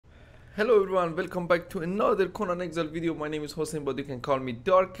Hello everyone, welcome back to another Conan Exile video. My name is Hossein, but you can call me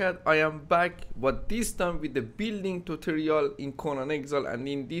Darkcat. I am back, but this time with the building tutorial in Conan Exile, and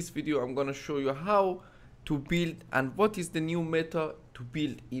in this video I'm gonna show you how to build and what is the new meta to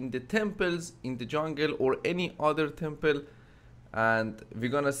build in the temples, in the jungle or any other temple. And we're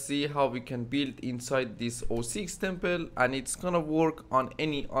gonna see how we can build inside this O6 temple, and it's gonna work on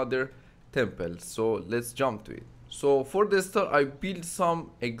any other temple. So let's jump to it. So for the start, I built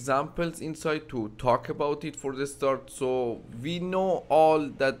some examples inside to talk about it for the start. So we know all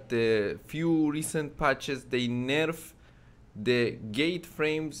that the few recent patches, they nerf the gate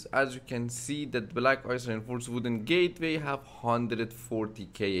frames. As you can see, that Black Ice Reinforced Wooden Gateway have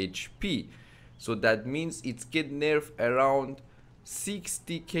 140k HP. So that means it's get nerfed around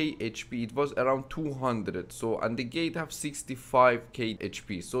 60k HP. It was around 200, so, and the gate have 65k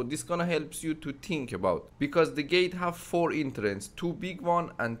HP. So this gonna helps you to think about, because the gate have 4 entrance, 2 big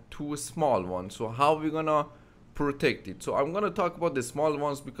one and 2 small ones. So how we gonna protect it? So I'm gonna talk about the small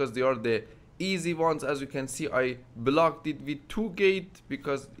ones because they are the easy ones. As you can see, I blocked it with 2 gate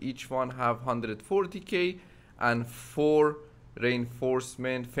because each one have 140k and 4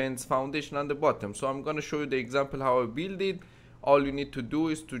 reinforcement fence foundation on the bottom. So I'm gonna show you the example how I build it. All you need to do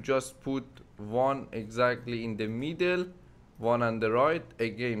is to just put one exactly in the middle, one on the right,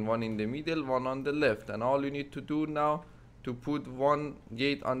 again one in the middle, one on the left, and all you need to do now to put one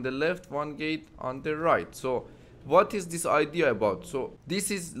gate on the left, one gate on the right. So what is this idea about? So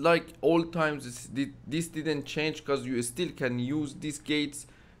this is like old times. This didn't change because you still can use these gates.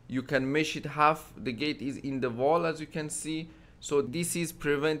 You can mesh it half. The gate is in the wall, as you can see. So this is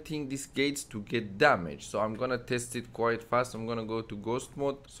preventing these gates to get damaged. So I'm gonna test it quite fast. I'm gonna go to ghost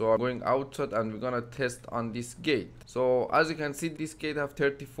mode. So I'm going outside and we're gonna test on this gate. So as you can see, this gate have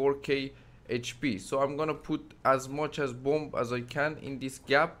 34k HP. So I'm gonna put as much as bomb as I can in this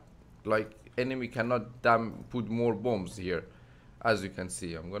gap. Like enemy cannot put more bombs here. As you can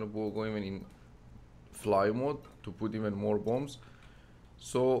see, I'm gonna go even in fly mode to put even more bombs.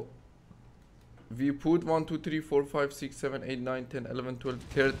 So we put 1 2 3 4 5 6 7 8 9 10 11 12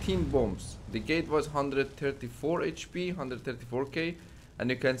 13 bombs. The gate was 134 HP, 134k, and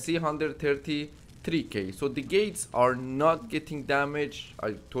you can see 133k. So the gates are not getting damaged.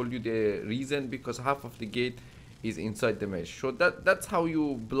 I told you the reason, because half of the gate is inside the mesh. So that's how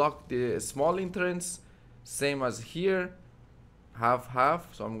you block the small entrance. Same as here, half.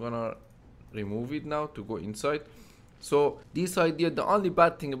 So I'm gonna remove it now to go inside. So this idea, the only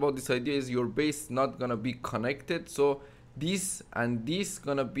bad thing about this idea is your base not gonna be connected. So this and this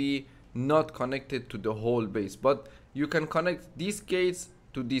gonna be not connected to the whole base, but you can connect these gates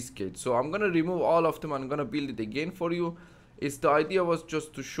to this gate. So I'm gonna remove all of them. I'm gonna build it again for you. The idea was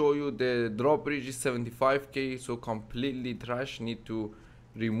just to show you the drawbridge is 75k, so completely trash. Need to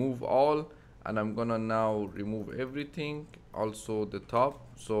remove all, and I'm gonna now remove everything, also the top.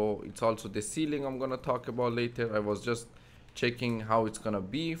 So it's also the ceiling I'm gonna talk about later. I was just checking how it's gonna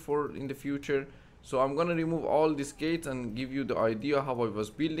be for in the future. So I'm gonna remove all these gates and give you the idea how I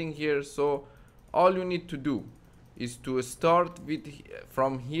was building here. So all you need to do is to start with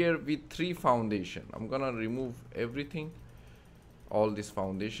from here with 3 foundation. I'm gonna remove everything, all these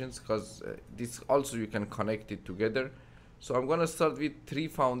foundations, because this also you can connect it together. So I'm gonna start with 3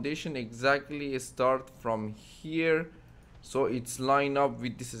 foundation, exactly start from here. So it's line up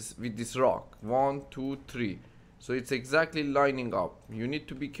with this rock, 1 2 3. So it's exactly lining up. You need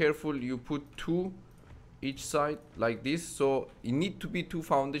to be careful. You put 2 each side like this. So you need to be 2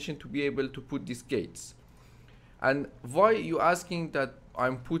 foundation to be able to put these gates. And why you asking that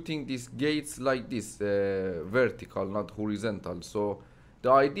I'm putting these gates like this, vertical, not horizontal? So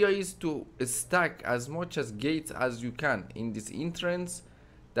the idea is to stack as much as gates as you can in this entrance,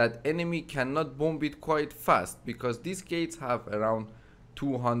 that enemy cannot bomb it quite fast, because these gates have around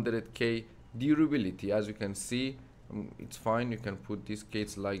 200k durability. As you can see, it's fine. You can put these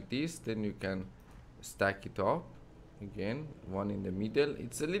gates like this, then you can stack it up again, one in the middle.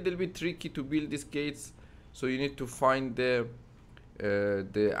 It's a little bit tricky to build these gates, so you need to find the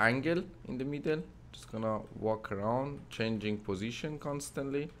angle in the middle. Just gonna walk around, changing position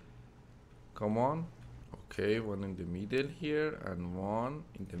constantly. Come on. Okay, one in the middle here and one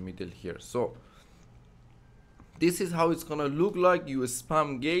in the middle here. So this is how it's gonna look like. You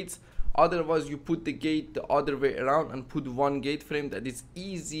spam gates. Otherwise you put the gate the other way around and put one gate frame that is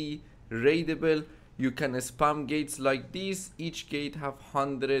easy raidable. You can spam gates like this. Each gate have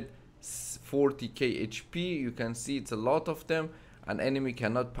 140k HP. You can see it's a lot of them. An enemy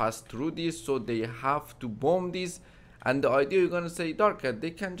cannot pass through this, so they have to bomb this. And the idea, you're gonna say, Darkcat, they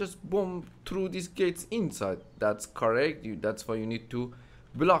can just bomb through these gates inside. That's correct. That's why you need to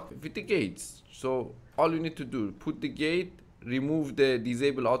block with the gates. So all you need to do, put the gate, remove the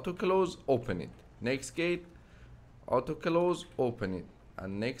disable auto close, open it. Next gate, auto close, open it,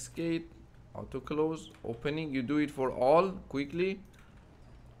 and next gate, auto close, opening. You do it for all quickly,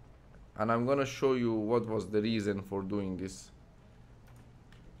 and I'm gonna show you what was the reason for doing this.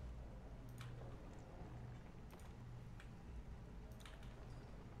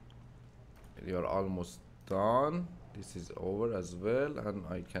 You're almost done. This is over as well, and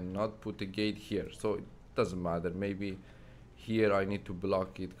I cannot put a gate here, so it doesn't matter. Maybe here I need to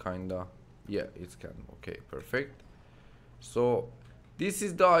block it, kinda. Yeah, it can. Okay, perfect. So this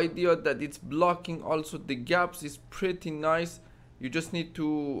is the idea, that it's blocking also the gaps. Is pretty nice. You just need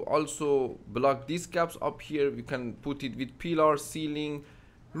to also block these gaps up here. You can put it with pillar, ceiling,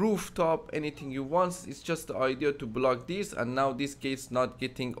 rooftop, anything you want. It's just the idea to block this, and now this gate's not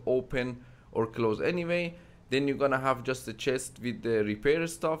getting open or closed anyway. Then you're gonna have just a chest with the repair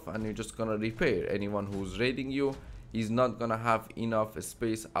stuff, and you're just gonna repair. Anyone who's raiding you is not gonna have enough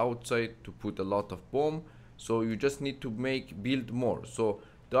space outside to put a lot of bomb, so you just need to build more. So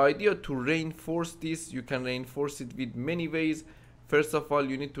the idea to reinforce this, you can reinforce it with many ways. First of all,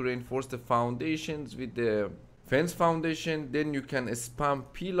 you need to reinforce the foundations with the fence foundation. Then you can spam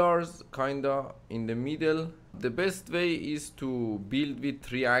pillars kinda in the middle. The best way is to build with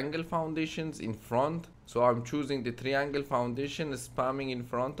triangle foundations in front. So I'm choosing the triangle foundation, spamming in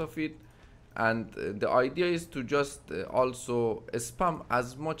front of it. And the idea is to just also spam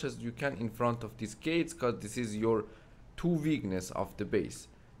as much as you can in front of these gates, because this is your two weakness of the base.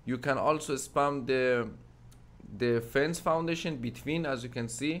 You can also spam the fence foundation between, as you can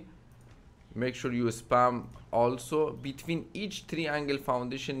see. Make sure you spam also between each triangle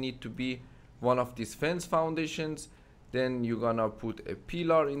foundation. Need to be one of these fence foundations. Then you're gonna put a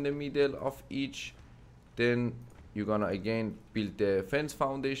pillar in the middle of each. Then you're gonna again build the fence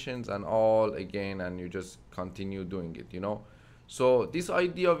foundations and all again, and you just continue doing it, you know. So this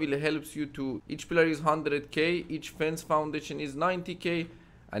idea will help you to, each pillar is 100k, each fence foundation is 90k,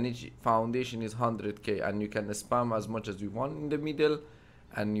 and each foundation is 100k, and you can spam as much as you want in the middle,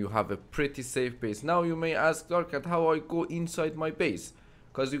 and you have a pretty safe base. Now you may ask, Darkat, how I go inside my base?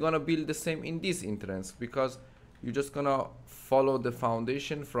 Because you're gonna build the same in this entrance, because you're just gonna follow the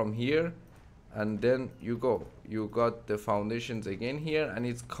foundation from here, and then you got the foundations again here, and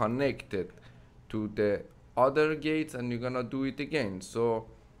it's connected to the other gates, and you're gonna do it again. So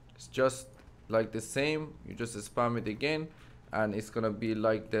it's just like the same, you just spam it again, and it's gonna be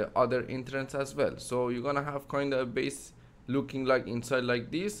like the other entrance as well. So you're gonna have kind of a base looking like inside like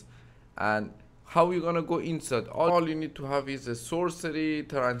this. And how you gonna go inside? All you need to have is a sorcery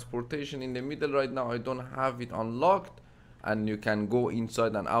transportation in the middle. Right now I don't have it unlocked, and you can go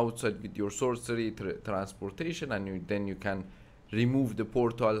inside and outside with your sorcery transportation, and then you can remove the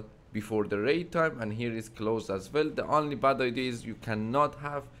portal before the raid time. And here is closed as well. The only bad idea is you cannot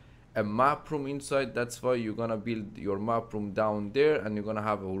have a map room inside. That's why you're gonna build your map room down there, and you're gonna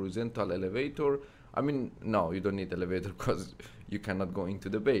have a horizontal elevator. I mean, no, you don't need elevator because you cannot go into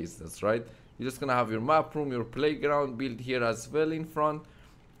the base. That's right. You're just gonna have your map room, your playground built here as well in front.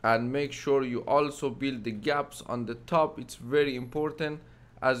 And make sure you also build the gaps on the top. It's very important.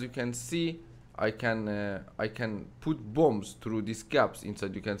 As you can see, I can put bombs through these gaps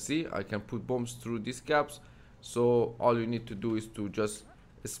inside. You can see I can put bombs through these gaps. So all you need to do is to just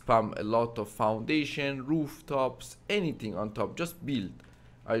spam a lot of foundation, rooftops, anything on top. Just build.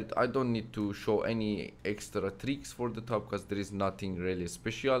 I don't need to show any extra tricks for the top, because there is nothing really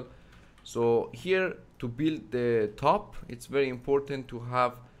special. So here, to build the top, it's very important to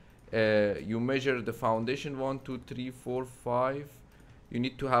have you measure the foundation 1 2 3 4 5. You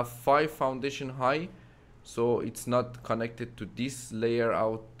need to have 5 foundation high, so it's not connected to this layer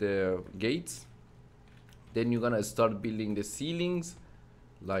out the gates. Then you're gonna start building the ceilings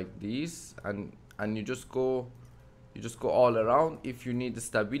like this, and you just go all around. If you need the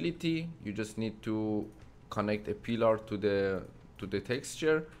stability, you just need to connect a pillar to the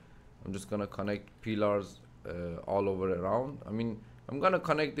texture. I'm just gonna connect pillars all over around. I mean, I'm gonna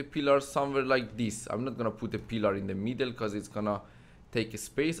connect the pillars somewhere like this. I'm not gonna put a pillar in the middle because it's gonna take a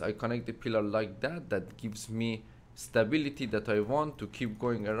space. I connect the pillar like that. That gives me stability that I want to keep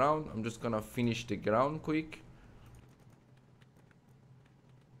going around. I'm just gonna finish the ground quick.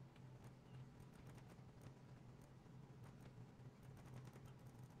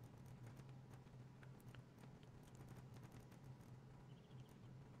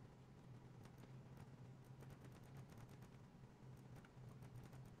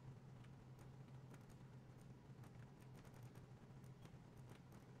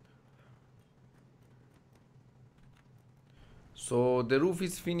 So the roof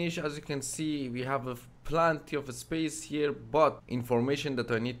is finished. As you can see, we have plenty of space here, but information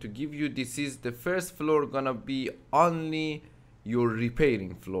that I need to give you, this is the first floor gonna be only your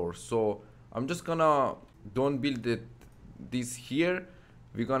repairing floor. So I'm just gonna don't build this here.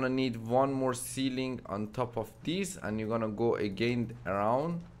 We're gonna need one more ceiling on top of this, and you're gonna go again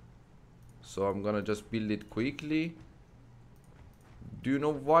around. So I'm gonna just build it quickly. Do you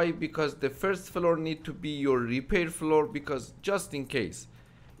know why? Because the first floor need to be your repair floor, because just in case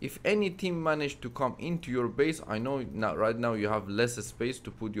if any team managed to come into your base, I know now right now you have less space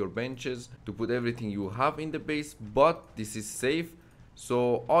to put your benches, to put everything you have in the base, but this is safe.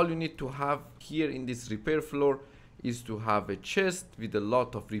 So all you need to have here in this repair floor is to have a chest with a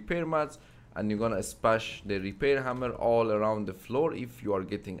lot of repair mats, and you're gonna splash the repair hammer all around the floor. If you are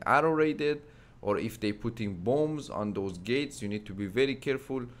getting arrow raided, or if they putting bombs on those gates, you need to be very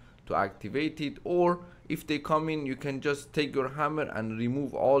careful to activate it. Or if they come in, you can just take your hammer and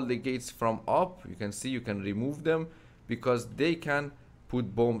remove all the gates from up. You can see you can remove them, because they can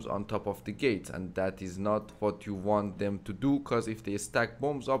put bombs on top of the gates, and that is not what you want them to do, because if they stack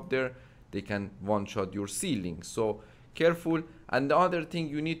bombs up there, they can one-shot your ceiling. So careful. And the other thing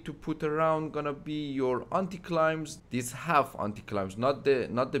you need to put around gonna be your anti-climbs, these half anti-climbs, not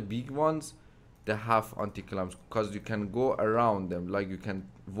the big ones, the half anti-climbs, because you can go around them, like you can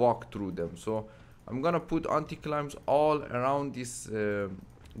walk through them. So I'm gonna put anti-climbs all around this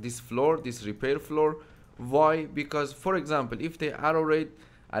this floor, this repair floor. Why? Because for example, if they arrow raid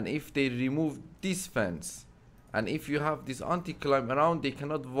and if they remove this fence, and if you have this anti-climb around, they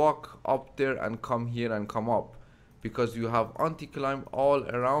cannot walk up there and come here and come up, because you have anti-climb all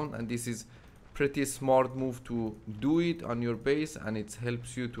around. And this is pretty smart move to do it on your base, and it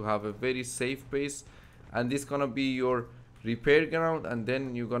helps you to have a very safe base. And this gonna be your repair ground, and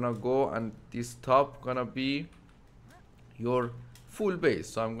then you're gonna go, and this top gonna be your full base.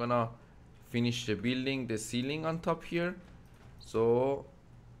 So I'm gonna finish the building the ceiling on top here. So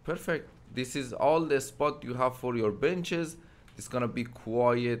perfect. This is all the spot you have for your benches. It's gonna be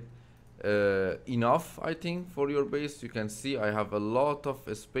quiet enough, I think, for your base. You can see I have a lot of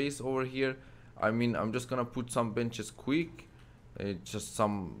space over here. I mean, I'm just gonna put some benches quick, just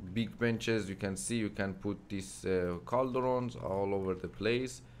some big benches. You can see you can put these cauldrons all over the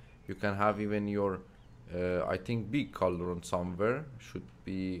place. You can have even your I think big cauldron somewhere. Should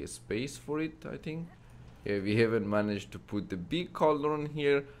be a space for it, I think. Yeah, we haven't managed to put the big cauldron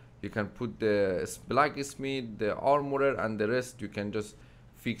here. You can put the blacksmith, the armorer, and the rest you can just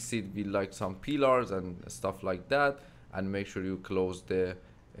fix it with like some pillars and stuff like that, and make sure you close the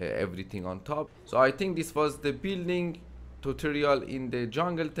everything on top. So I think this was the building tutorial in the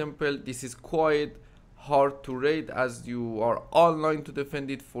jungle temple. This is quite hard to raid, as you are online to defend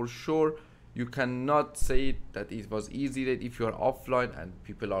it for sure. You cannot say that it was easy raid if you are offline and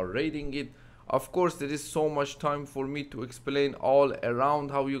people are raiding it. Of course, there is so much time for me to explain all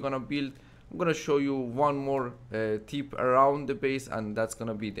around how you're gonna build. I'm gonna show you one more tip around the base, and that's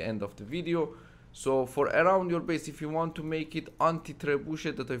gonna be the end of the video. So for around your base, if you want to make it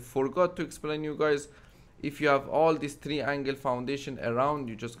anti-trebuchet, that I forgot to explain you guys, if you have all this triangle foundation around,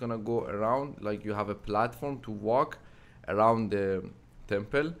 you're just gonna go around like you have a platform to walk around the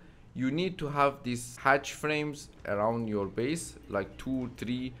temple. You need to have these hatch frames around your base, like 2,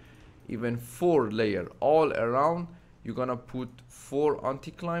 3, even 4 layer all around. You're gonna put 4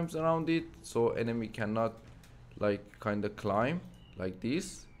 anti-climbs around it, so enemy cannot like kind of climb like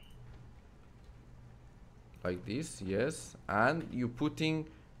this, yes. And you putting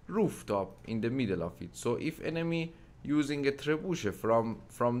rooftop in the middle of it, so if enemy using a trebuchet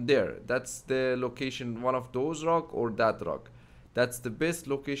from there, that's the location, one of those rock or that rock, that's the best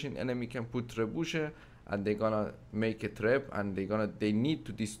location enemy can put trebuchet, and they're gonna make a trap, and they need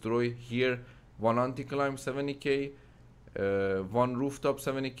to destroy here 1 anti-climb 70k, 1 rooftop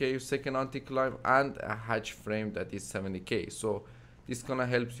 70k, second anti-climb, and a hatch frame that is 70k. So this gonna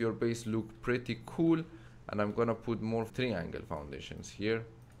help your base look pretty cool. And I'm gonna put more triangle foundations here,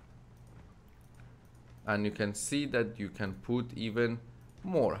 and you can see that you can put even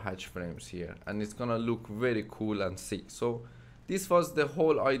more hatch frames here, and it's gonna look very cool and sick. So this was the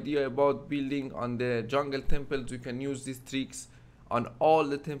whole idea about building on the jungle temples. You can use these tricks on all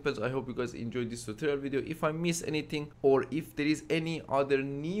the temples. I hope you guys enjoyed this tutorial video. If I miss anything, or if there is any other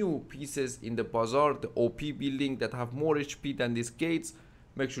new pieces in the bazaar, the OP building that have more HP than these gates,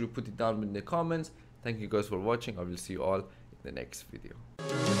 make sure you put it down in the comments. Thank you guys for watching. I will see you all in the next video.